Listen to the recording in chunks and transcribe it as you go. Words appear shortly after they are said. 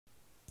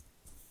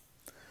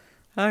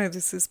Hi,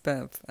 this is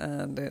Bev,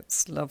 and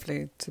it's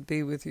lovely to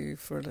be with you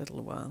for a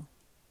little while.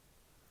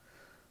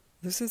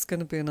 This is going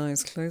to be an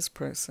eyes closed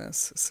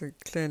process, so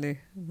clearly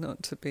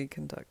not to be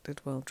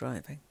conducted while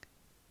driving.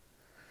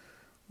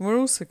 We're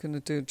also going to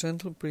do a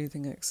gentle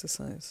breathing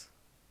exercise.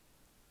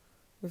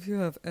 If you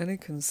have any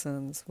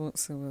concerns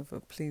whatsoever,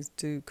 please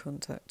do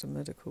contact a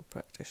medical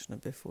practitioner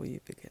before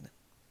you begin.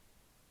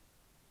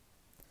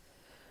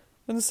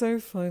 And so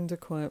find a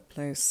quiet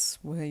place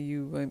where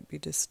you won't be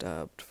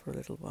disturbed for a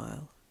little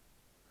while.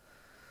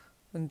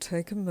 And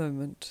take a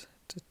moment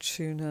to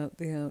tune out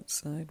the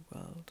outside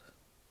world.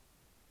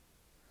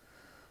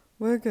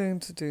 We're going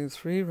to do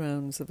 3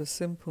 rounds of a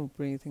simple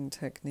breathing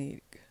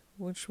technique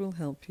which will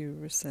help you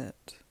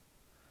reset.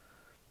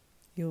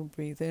 You'll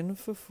breathe in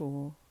for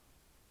 4,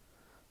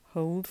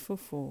 hold for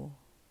 4,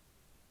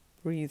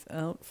 breathe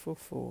out for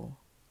 4,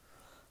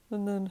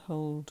 and then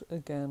hold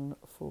again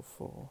for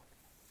 4.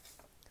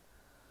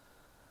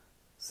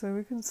 So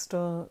we can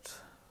start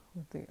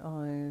with the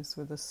eyes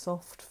with a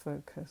soft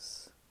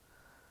focus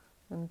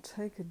and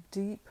take a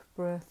deep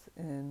breath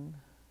in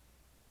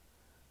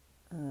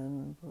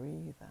and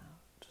breathe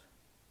out.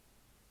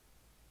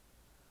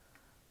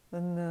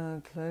 And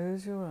now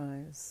close your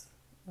eyes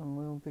and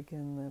we'll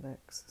begin that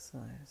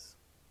exercise.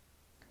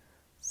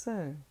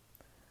 So,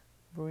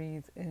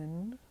 breathe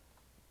in,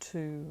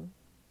 2,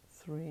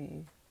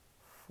 3,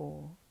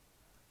 4.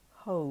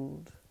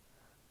 Hold,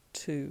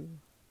 2,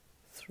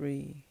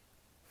 3,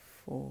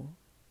 4.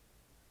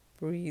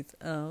 Breathe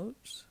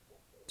out,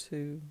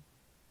 2,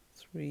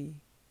 3,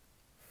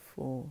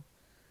 4.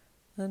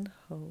 And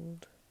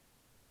hold,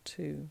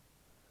 2,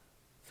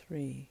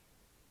 3,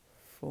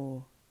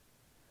 4.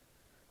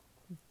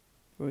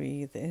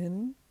 Breathe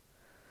in,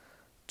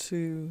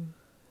 2,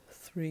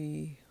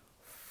 3,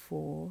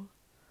 4.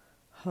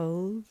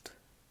 Hold,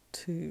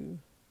 2,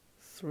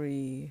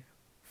 3,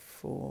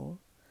 4.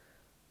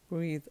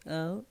 Breathe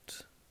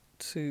out,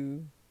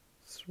 2,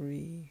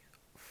 3,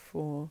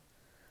 4.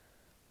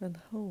 And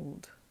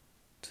hold,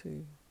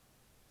 2,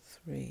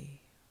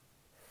 3,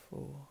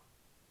 4.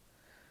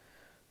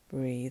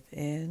 Breathe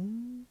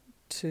in,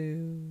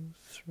 2,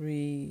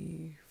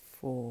 3,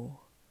 4.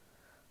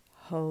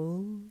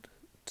 Hold,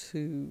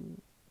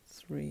 2,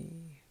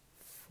 3,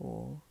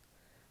 4.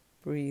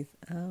 Breathe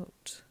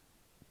out,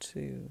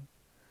 2,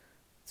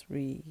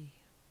 3,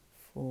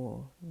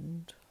 4.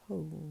 And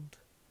hold,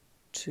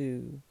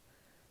 2,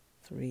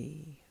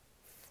 3,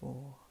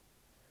 4.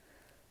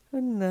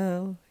 And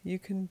now you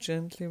can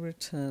gently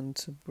return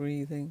to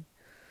breathing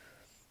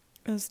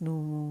as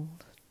normal,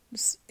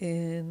 just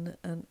in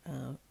and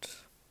out.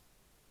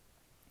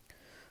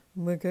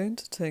 And we're going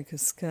to take a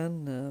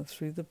scan now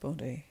through the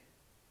body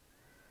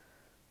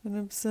and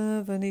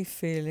observe any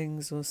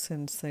feelings or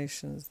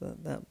sensations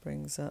that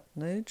brings up.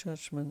 No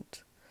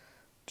judgment,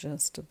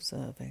 just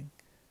observing.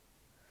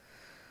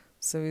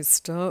 So we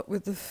start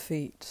with the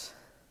feet,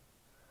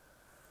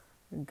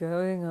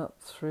 going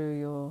up through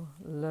your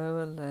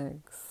lower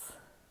legs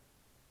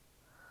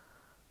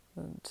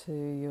and to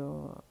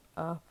your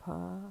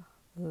upper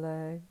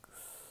legs,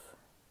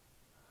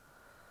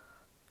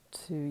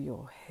 to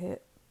your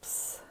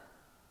hips,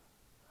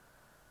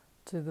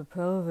 to the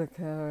pelvic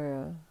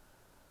area,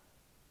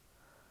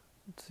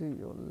 to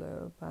your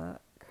lower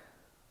back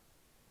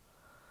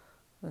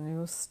and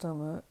your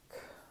stomach,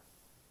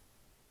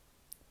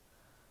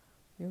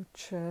 your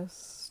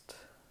chest,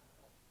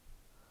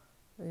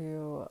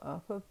 your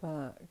upper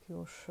back,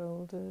 your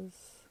shoulders.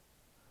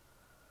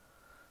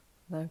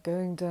 Now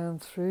going down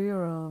through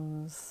your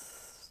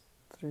arms,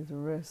 through the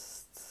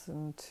wrists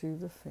and to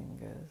the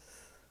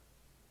fingers.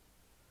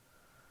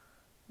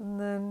 And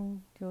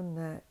then your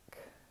neck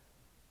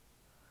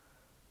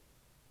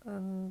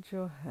and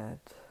your head.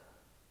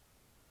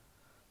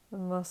 The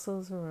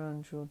muscles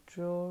around your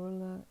jaw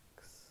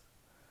relax,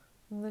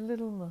 and the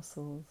little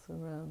muscles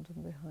around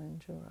and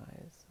behind your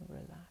eyes are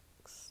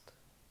relaxed.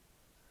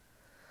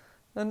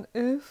 And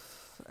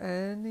if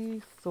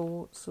any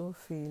thoughts or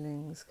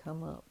feelings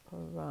come up,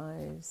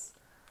 arise,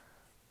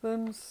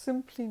 then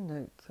simply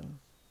note them.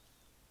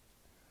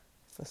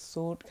 If a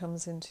thought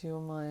comes into your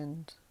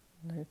mind,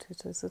 note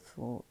it as a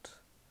thought.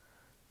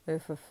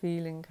 If a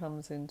feeling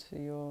comes into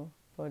your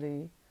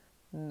body,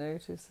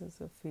 notice as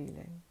a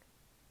feeling.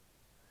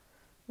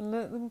 And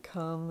let them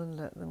come and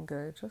let them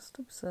go. Just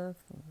observe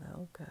them,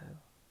 they'll go.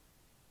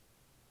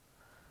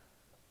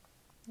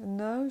 And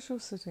now as you're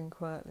sitting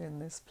quietly in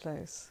this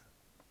place,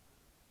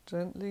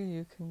 gently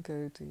you can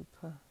go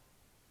deeper.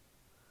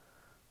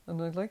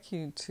 And I'd like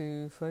you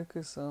to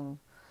focus on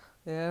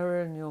the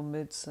area in your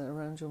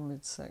around your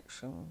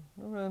midsection,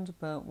 around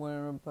about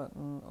where a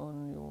button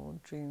on your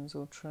jeans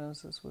or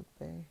trousers would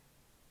be.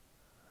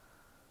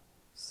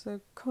 So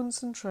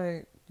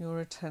concentrate your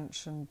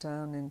attention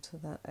down into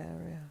that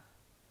area.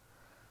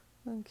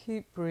 And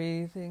keep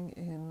breathing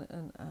in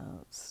and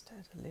out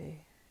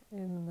steadily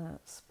in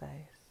that space.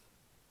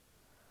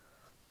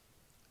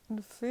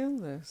 And feel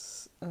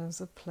this as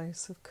a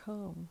place of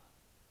calm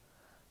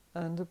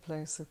and a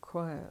place of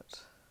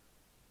quiet.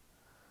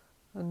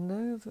 And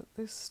know that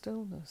this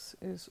stillness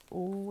is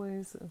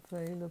always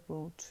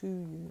available to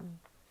you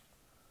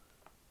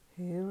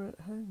here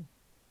at home,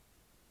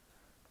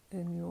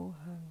 in your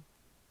home.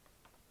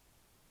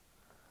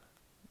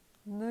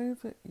 Know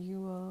that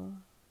you are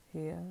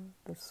here,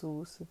 the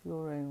source of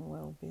your own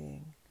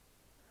well-being.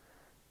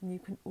 And you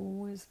can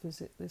always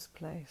visit this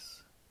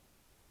place.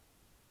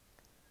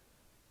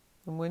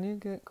 And when you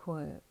get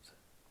quiet,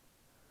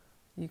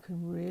 you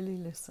can really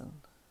listen,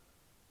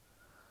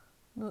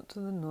 not to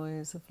the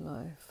noise of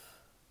life,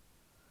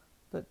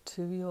 but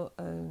to your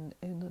own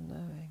inner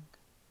knowing.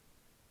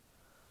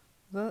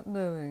 That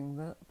knowing,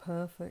 that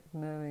perfect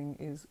knowing,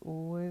 is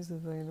always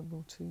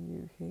available to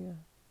you here.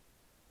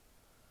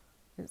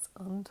 It's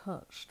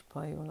untouched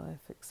by your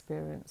life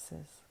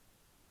experiences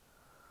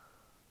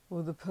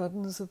or the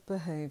patterns of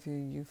behaviour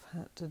you've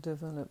had to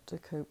develop to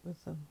cope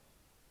with them.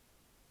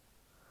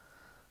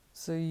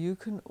 So you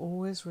can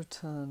always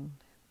return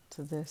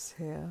to this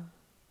here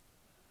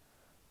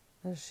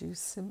as you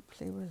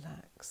simply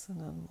relax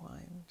and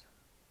unwind.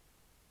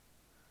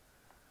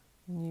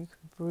 And you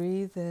can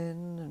breathe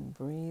in and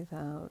breathe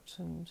out,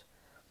 and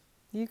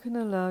you can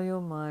allow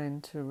your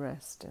mind to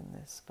rest in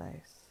this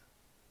space.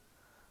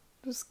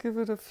 Just give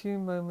it a few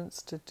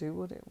moments to do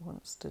what it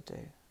wants to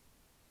do.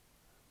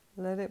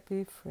 Let it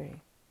be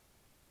free.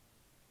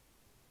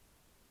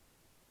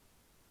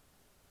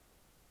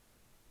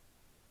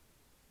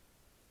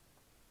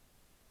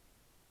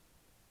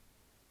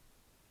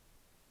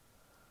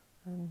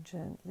 And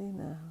gently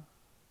now,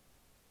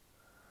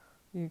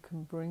 you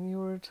can bring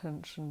your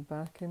attention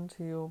back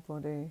into your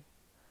body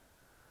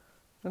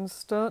and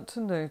start to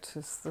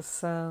notice the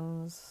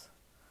sounds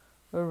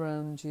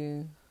around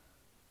you,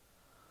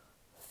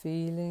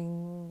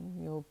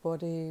 feeling your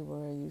body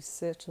where you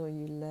sit or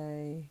you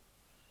lay.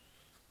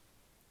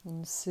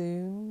 And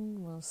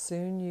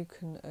soon you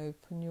can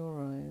open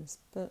your eyes,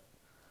 but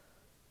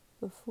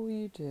before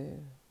you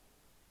do,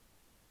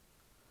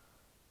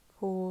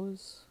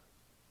 pause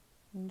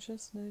and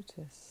just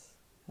notice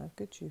how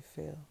good you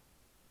feel,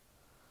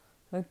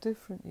 how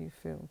different you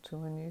feel to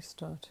when you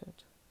started.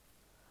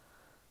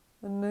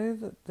 And know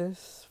that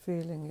this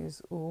feeling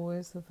is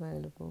always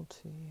available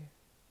to you.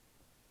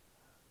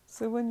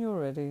 So when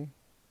you're ready,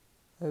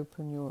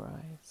 open your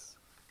eyes.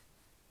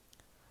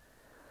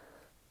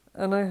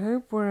 And I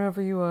hope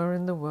wherever you are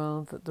in the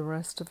world that the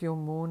rest of your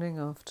morning,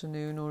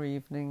 afternoon or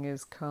evening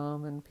is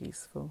calm and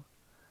peaceful.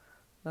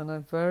 And I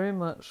very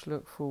much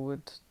look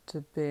forward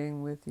to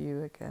being with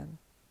you again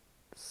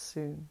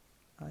soon,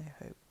 I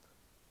hope.